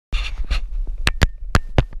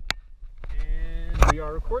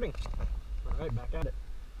are recording. All right, back at it.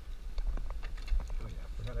 Oh yeah, I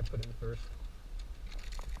forgot I put it in first.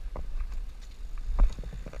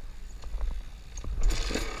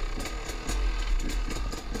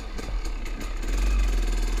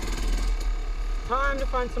 Time to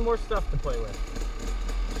find some more stuff to play with.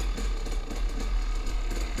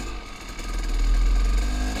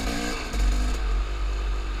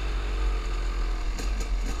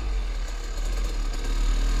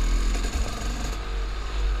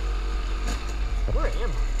 Where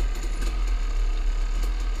am I?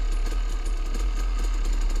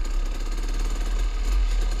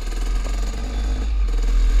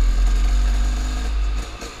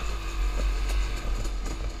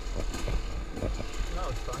 That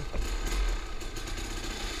was fun.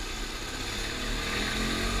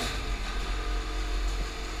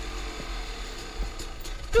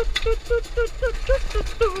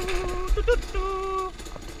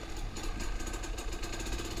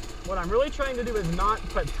 What I'm really trying to do is not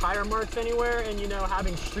put tire marks anywhere, and you know,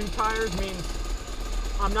 having street tires means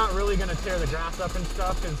I'm not really going to tear the grass up and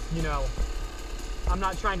stuff, because, you know, I'm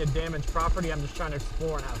not trying to damage property, I'm just trying to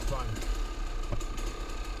explore and have fun.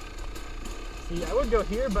 See, I would go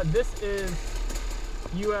here, but this is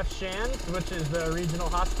UF Shands, which is the regional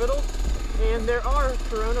hospital, and there are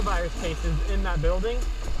coronavirus cases in that building,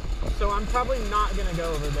 so I'm probably not going to go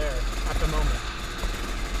over there at the moment.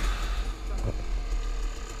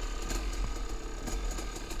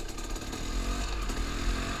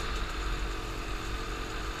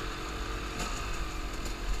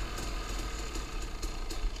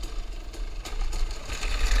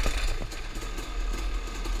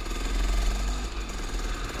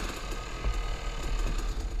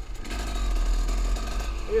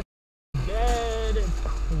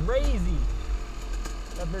 Crazy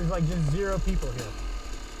that there's like just 0 people here.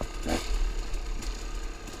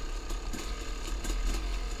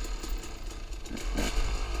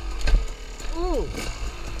 Ooh,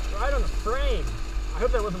 right on the frame. I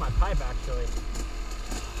hope that wasn't my pipe actually.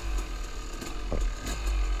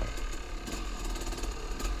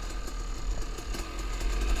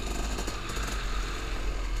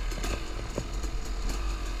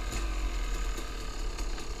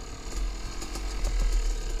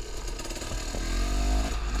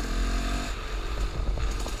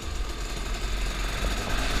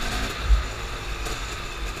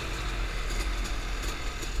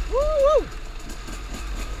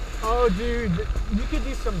 Oh dude, you could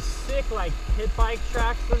do some sick like pit bike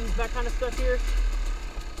tracks and that kind of stuff here.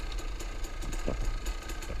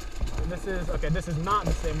 And this is not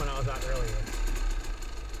the same one I was at earlier.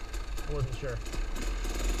 I wasn't sure.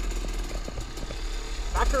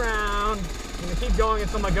 Back around. I'm gonna keep going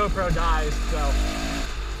until my GoPro dies, so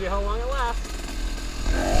see how long it lasts.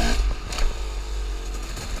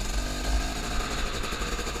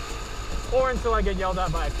 Or until I get yelled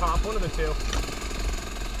at by a cop, one of the two.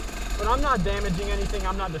 But I'm not damaging anything,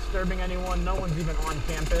 I'm not disturbing anyone, no one's even on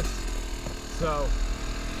campus. So,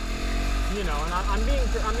 you know, and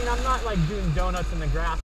I'm not like doing donuts in the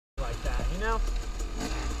grass like that, you know?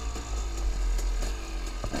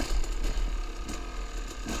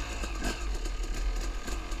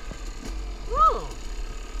 Whoa.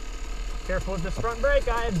 Careful with this front brake,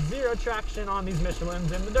 I had 0 traction on these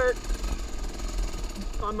Michelins in the dirt.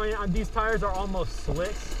 These tires are almost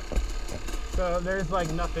slicks. So there's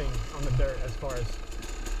like nothing on the dirt as far as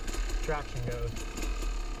traction goes.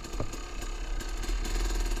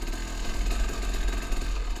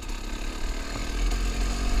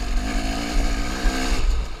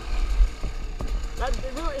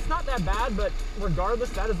 It's not that bad, but regardless,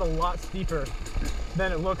 that is a lot steeper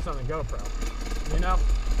than it looks on the GoPro, you know?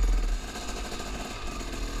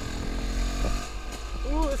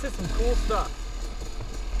 Ooh, this is some cool stuff.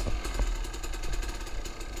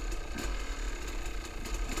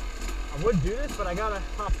 I would do this, but I gotta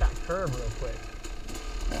hop that curb real quick.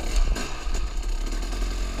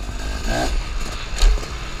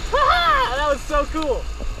 Ha-ha! That was so cool.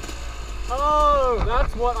 Oh,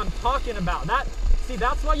 that's what I'm talking about. See,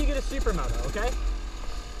 that's why you get a Supermoto, okay?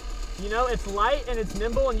 You know, it's light and it's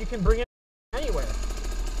nimble and you can bring it anywhere.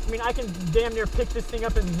 I mean, I can damn near pick this thing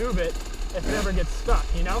up and move it if it ever gets stuck,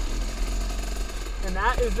 you know? And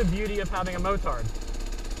that is the beauty of having a motard.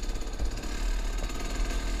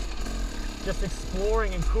 Just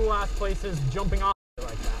exploring in cool ass places, jumping off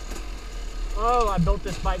like that. Oh, I built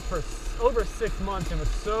this bike for over 6 months and was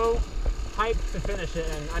so hyped to finish it.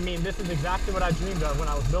 And I mean, this is exactly what I dreamed of when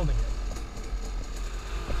I was building it.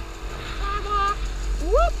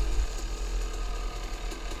 Whoop!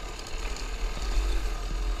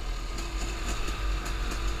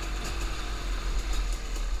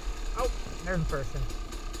 Oh, There's a person.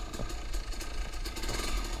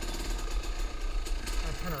 Can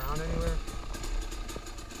I turn around anywhere?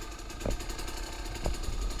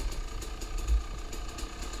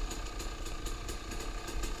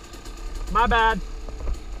 My bad.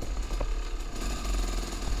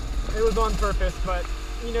 It was on purpose, but,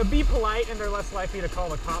 you know, be polite and they're less likely to call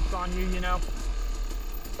the cops on you, you know?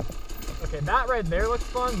 Okay, that right there looks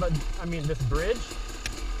fun, but, I mean, this bridge.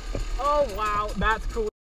 Oh, wow, that's cool.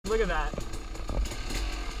 Look at that.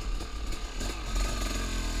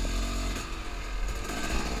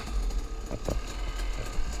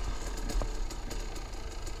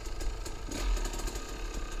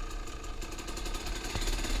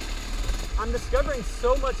 I'm discovering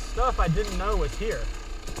so much stuff I didn't know was here.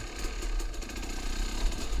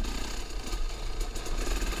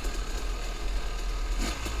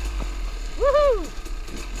 Woohoo!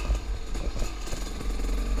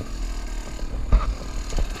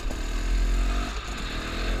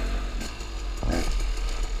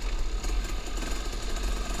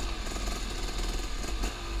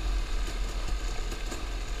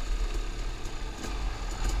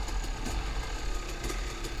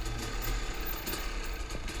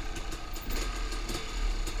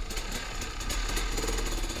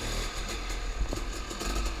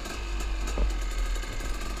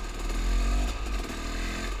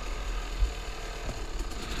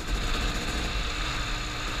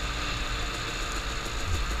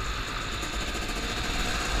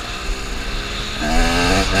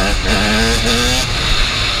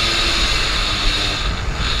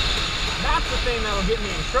 That'll get me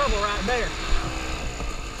in trouble right there.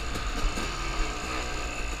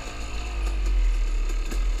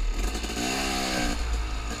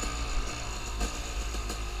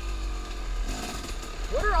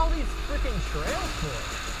 What are all these freaking trails for?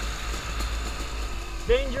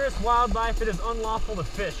 Dangerous wildlife, it is unlawful to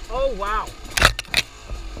fish. Oh wow.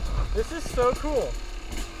 This is so cool.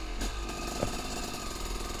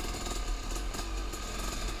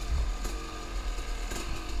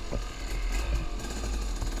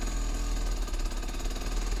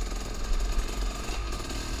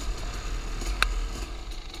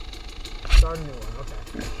 Start a new one, okay.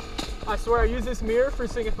 I swear I use this mirror for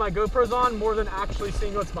seeing if my GoPro's on more than actually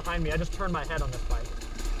seeing what's behind me. I just turn my head on this bike.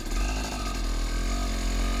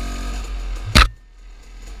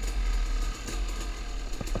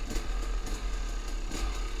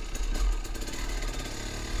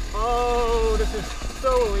 Oh, this is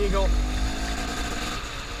so illegal.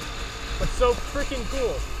 But so freaking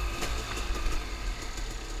cool.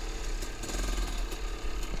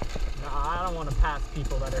 I don't want to pass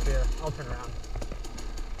people that are here. I'll turn around.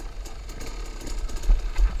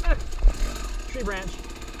 Tree branch.